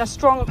not in a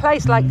strong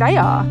place like they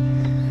are.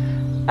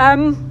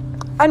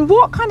 And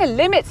what kind of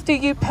limits do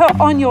you put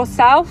on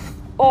yourself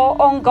or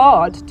on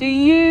God? Do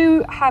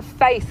you have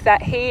faith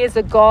that He is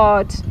a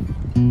God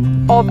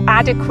of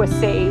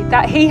adequacy,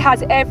 that He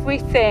has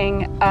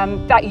everything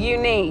that you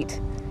need?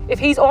 If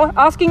He's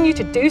asking you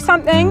to do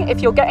something,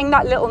 if you're getting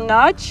that little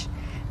nudge,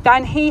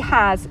 then He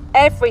has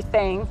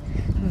everything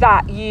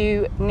that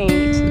you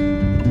need.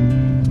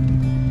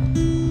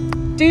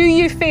 Do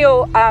you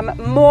feel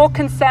more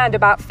concerned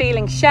about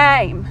feeling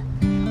shame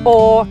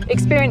or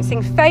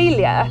experiencing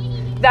failure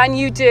than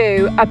you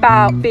do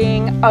about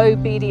being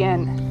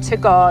obedient to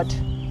God?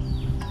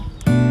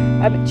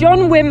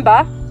 John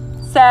Wimber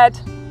said,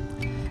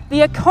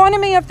 "The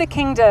economy of the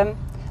kingdom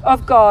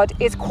of God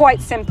is quite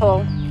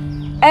simple.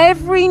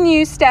 Every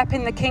new step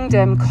in the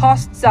kingdom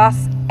costs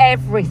us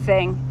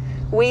everything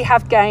we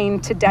have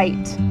gained to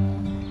date.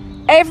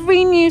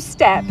 Every new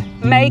step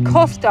may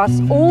cost us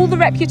all the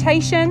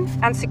reputation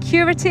and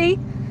security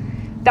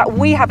that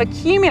we have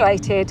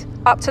accumulated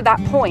up to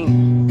that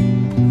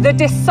point. The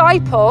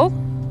disciple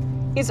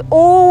is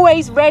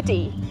always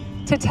ready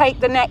to take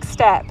the next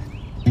step.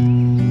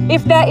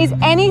 If there is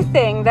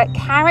anything that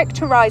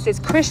characterizes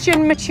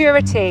Christian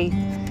maturity,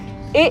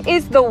 it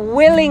is the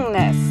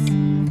willingness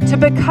to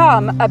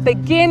become a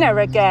beginner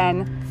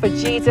again for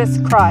Jesus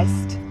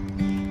Christ.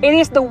 It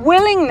is the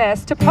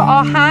willingness to put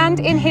our hand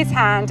in His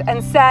hand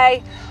and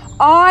say,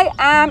 I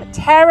am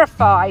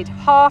terrified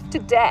half to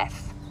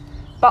death,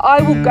 but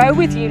I will go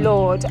with you,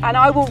 Lord, and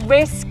I will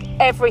risk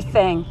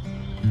everything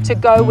to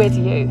go with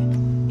you.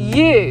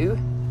 You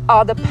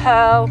are the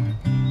pearl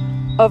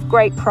of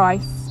great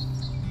price."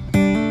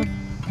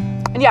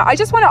 And yeah, I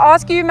just want to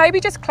ask you, maybe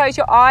just close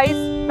your eyes.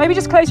 Maybe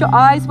just close your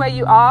eyes where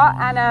you are.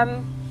 And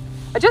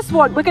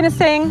we're going to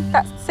sing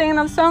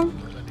another song.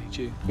 I need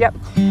you. Yep.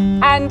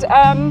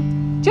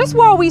 And just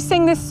while we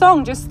sing this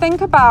song, just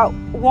think about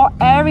what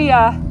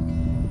area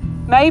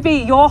maybe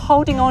you're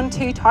holding on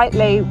to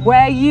tightly,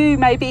 where you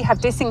maybe have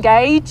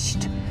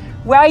disengaged,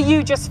 where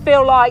you just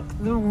feel like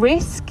the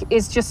risk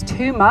is just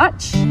too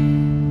much.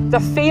 The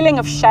feeling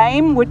of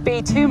shame would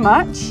be too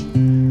much.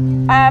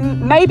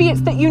 Maybe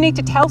it's that you need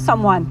to tell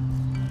someone.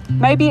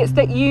 Maybe it's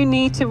that you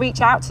need to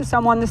reach out to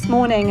someone this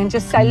morning and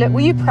just say, look,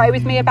 will you pray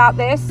with me about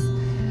this?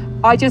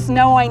 I just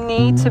know I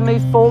need to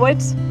move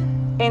forward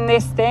in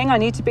this thing. I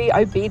need to be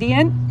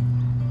obedient.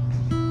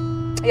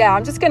 Yeah,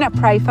 I'm just going to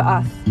pray for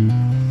us.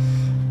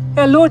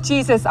 Yeah, Lord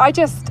Jesus, I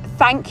just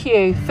thank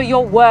you for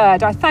your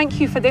word. I thank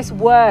you for this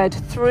word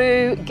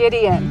through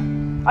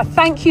Gideon. I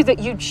thank you that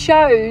you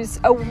chose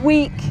a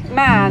weak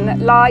man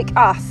like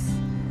us.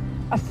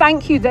 I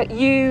thank you that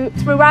you,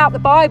 throughout the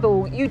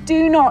Bible, you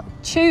do not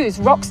choose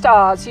rock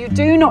stars. You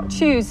do not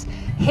choose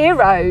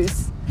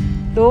heroes.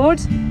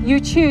 Lord, you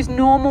choose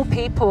normal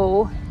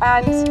people.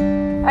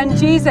 And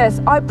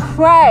Jesus, I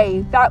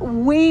pray that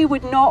we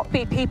would not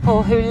be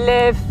people who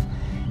live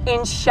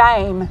in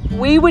shame.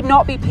 We would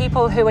not be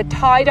people who are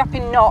tied up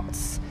in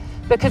knots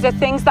because of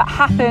things that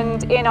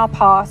happened in our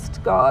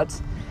past, God.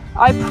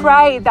 I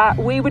pray that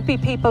we would be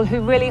people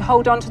who really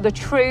hold on to the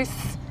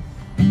truth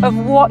of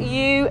what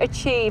you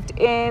achieved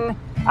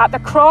at the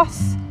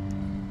cross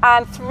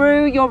and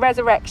through your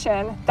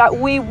resurrection, that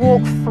we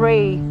walk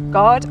free,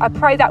 God. I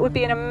pray that would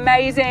be an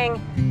amazing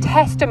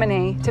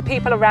testimony to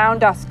people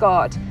around us,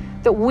 God,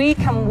 that we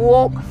can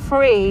walk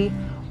free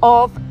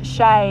of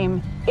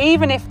shame,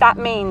 even if that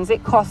means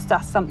it costs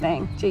us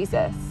something,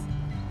 Jesus.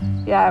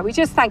 Yeah, we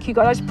just thank you,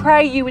 God. I just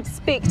pray you would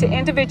speak to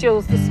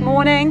individuals this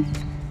morning,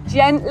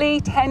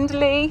 gently,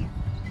 tenderly,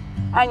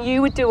 and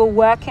you would do a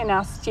work in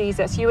us,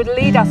 Jesus. You would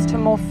lead us to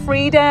more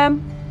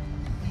freedom.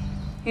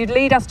 You'd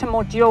lead us to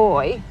more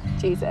joy,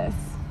 Jesus.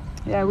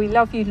 Yeah, we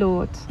love you,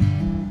 Lord.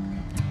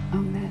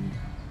 Amen.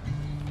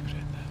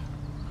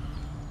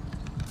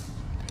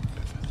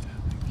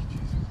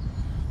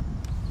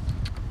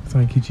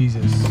 Thank you,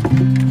 Jesus.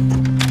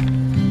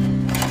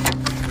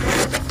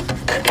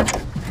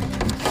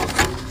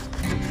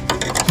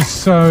 Just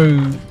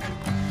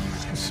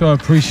so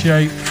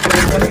appreciate.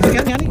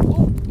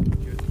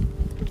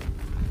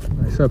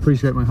 So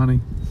appreciate my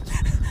honey.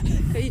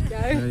 There you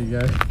go. There you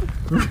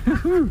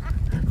go.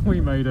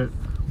 We made it.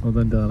 Well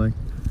done, darling.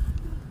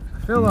 I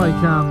feel like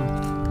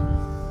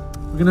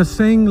we're gonna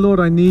sing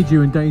 "Lord, I Need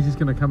You," and Daisy's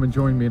gonna come and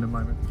join me in a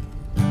moment.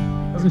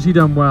 Hasn't she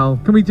done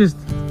well? Can we just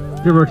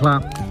give her a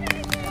clap?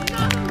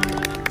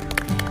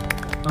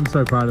 I'm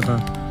so proud of her.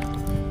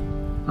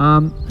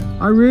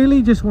 I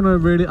really just want to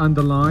really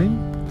underline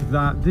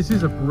that this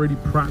is a really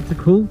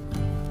practical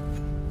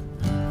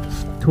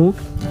talk,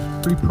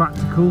 really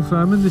practical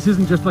sermon. This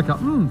isn't just like a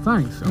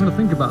thanks, I'm going to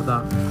think about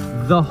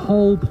that. The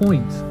whole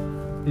point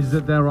is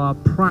that there are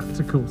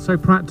practical, say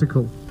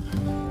practical,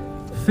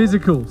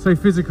 physical, say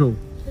physical,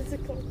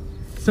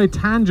 say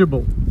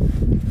tangible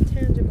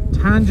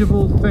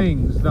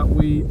things that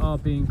we are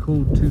being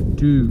called to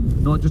do,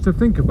 not just to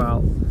think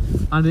about.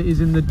 And it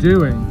is in the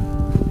doing.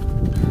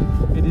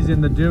 It is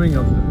in the doing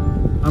of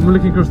them. I'm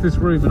looking across this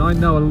room and I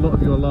know a lot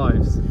of your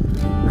lives.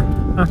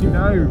 I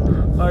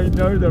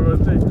know there are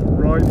things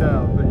right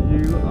now that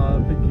you are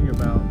thinking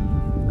about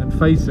and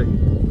facing.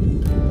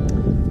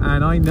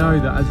 And I know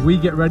that as we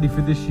get ready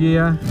for this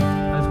year,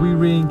 as we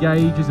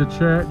re-engage as a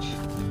church,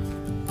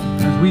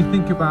 as we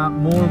think about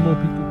more and more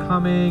people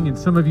coming, and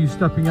some of you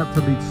stepping up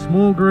to lead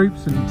small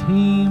groups and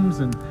teams,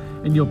 and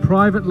in your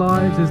private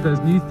lives as there's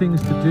new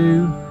things to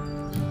do,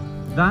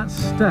 that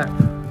step,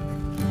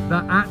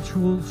 that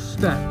actual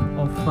step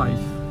of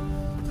faith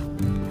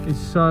is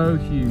so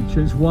huge.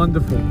 It's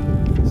wonderful.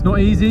 It's not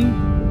easy.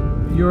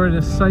 You're in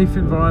a safe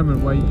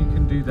environment where you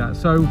can do that.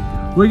 So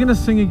we're going to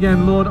sing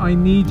again, "Lord, I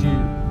Need You,"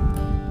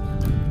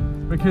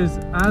 because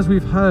as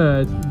we've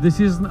heard, this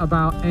isn't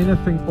about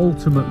anything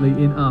ultimately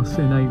in us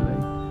innately.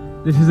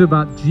 This is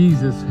about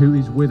Jesus who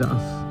is with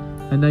us,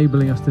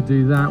 enabling us to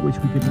do that which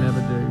we could never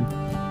do.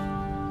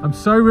 I'm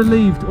so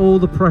relieved all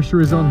the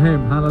pressure is on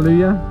him.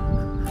 Hallelujah.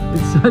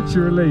 It's such a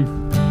relief.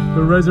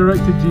 The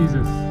resurrected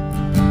Jesus.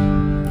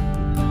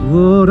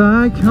 Lord,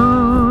 I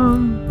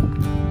come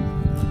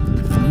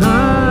and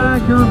I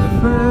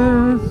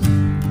confess,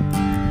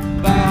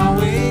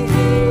 bowing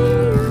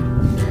here,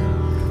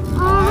 I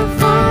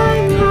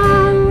find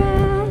my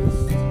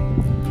rest.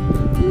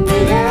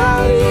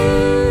 Without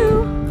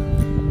you,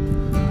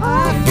 I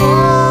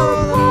fall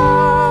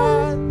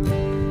apart.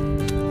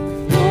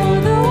 You're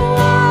the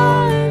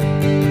one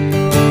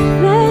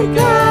that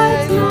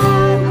guides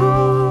my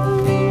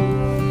heart.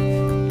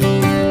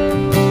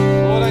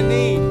 Lord, I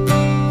need.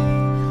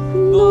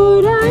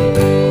 Lord, I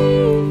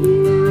need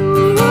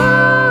you. Oh,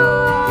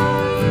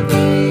 I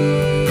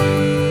need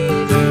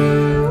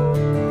you.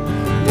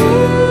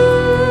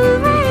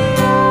 Every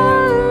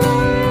hour I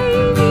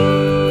need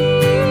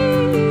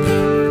you.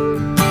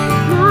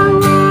 My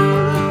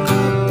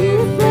one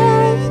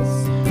defense,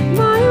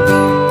 my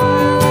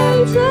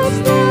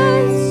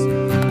righteousness.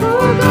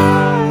 Oh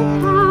God,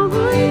 how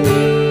I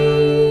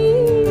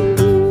need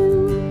you.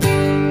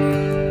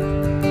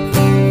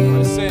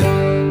 My sin.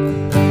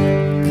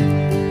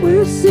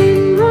 Where sin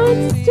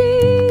runs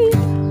deep,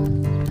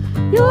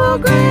 your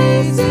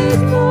grace is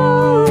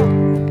more.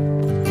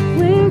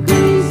 Where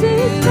grace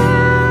is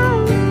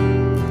found,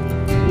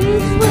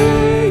 it's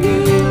where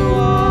you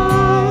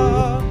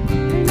are.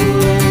 And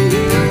where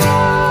you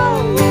are,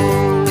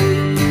 Lord,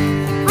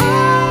 I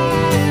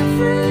am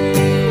free.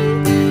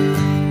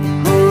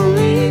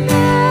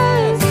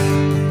 Holiness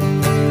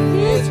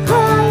is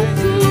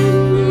Christ in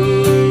me.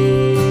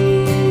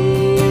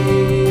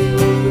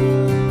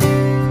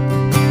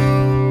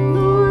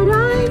 Lord, I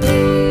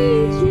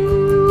need you.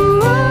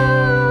 Oh,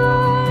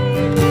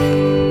 I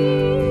need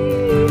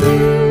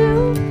you.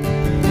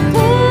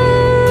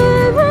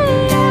 Every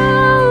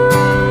hour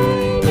I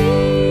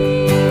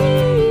need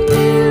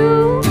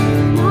you.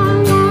 My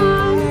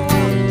one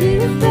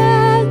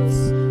defense,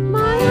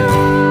 my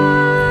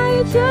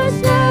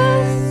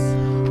righteousness.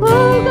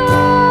 Oh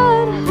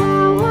God,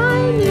 how I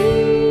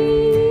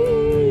need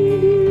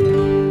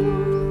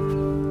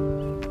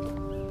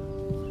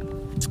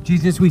you.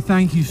 Jesus, we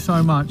thank you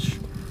so much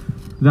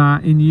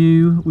that in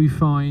you we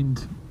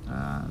find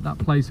that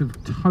place of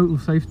total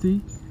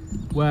safety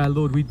where,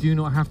 Lord, we do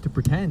not have to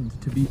pretend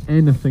to be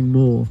anything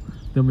more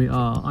than we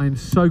are. I am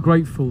so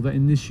grateful that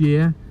in this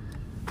year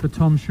for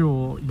Tom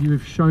Shaw, you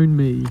have shown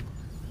me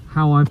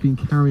how I've been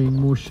carrying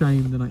more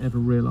shame than I ever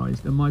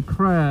realized. And my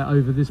prayer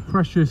over this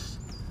precious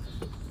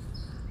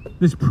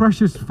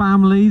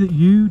family that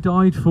you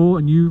died for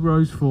and you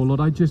rose for, Lord,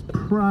 I just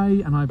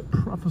pray and I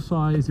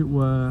prophesy, as it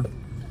were,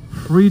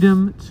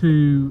 freedom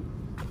to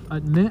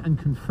admit and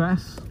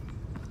confess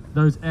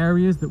those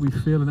areas that we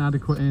feel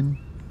inadequate in,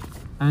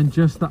 and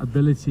just that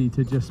ability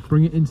to just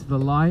bring it into the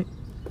light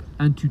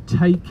and to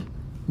take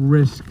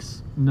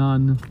risks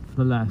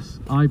nonetheless.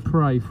 I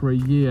pray for a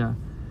year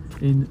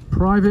in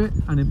private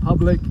and in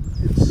public,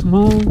 in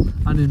small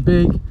and in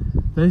big,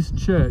 this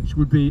church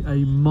would be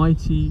a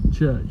mighty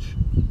church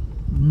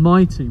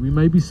mighty. We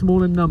may be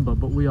small in number,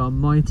 but we are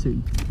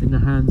mighty in the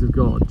hands of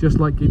God, just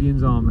like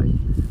Gideon's army.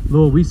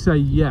 Lord, we say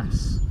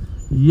yes.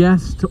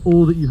 Yes to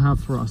all that you have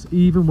for us,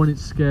 even when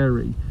it's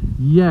scary.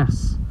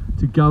 Yes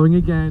to going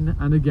again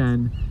and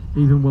again,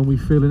 even when we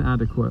feel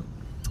inadequate.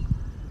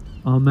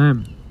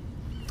 Amen.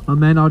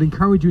 Amen. I'd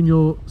encourage you in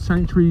your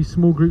sanctuary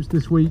small groups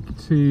this week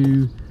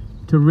to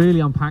really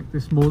unpack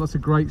this more. That's a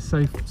great,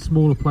 safe,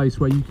 smaller place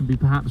where you can be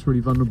perhaps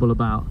really vulnerable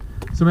about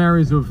some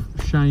areas of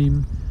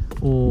shame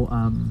or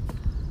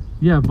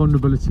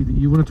vulnerability that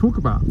you want to talk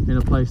about in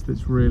a place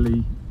that's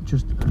really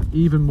just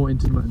even more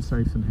intimate and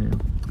safe than here.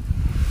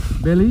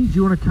 Billy, do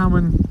you want to come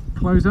and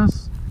close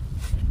us?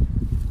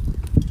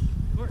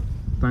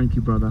 Thank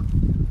you, brother.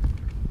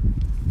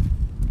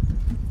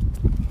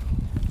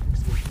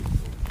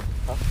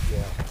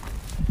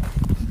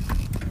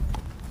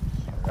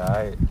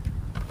 Right.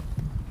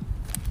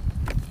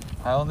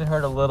 I only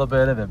heard a little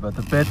bit of it, but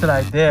the bit that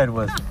I did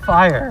was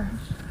fire.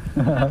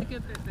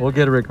 We'll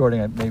get a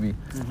recording maybe.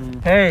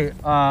 Hey,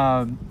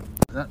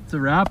 that's a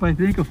wrap, I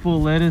think. A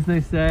full lid, as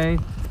they say.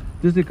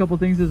 Just a couple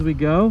things as we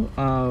go.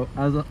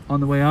 As on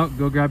the way out,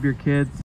 go grab your kids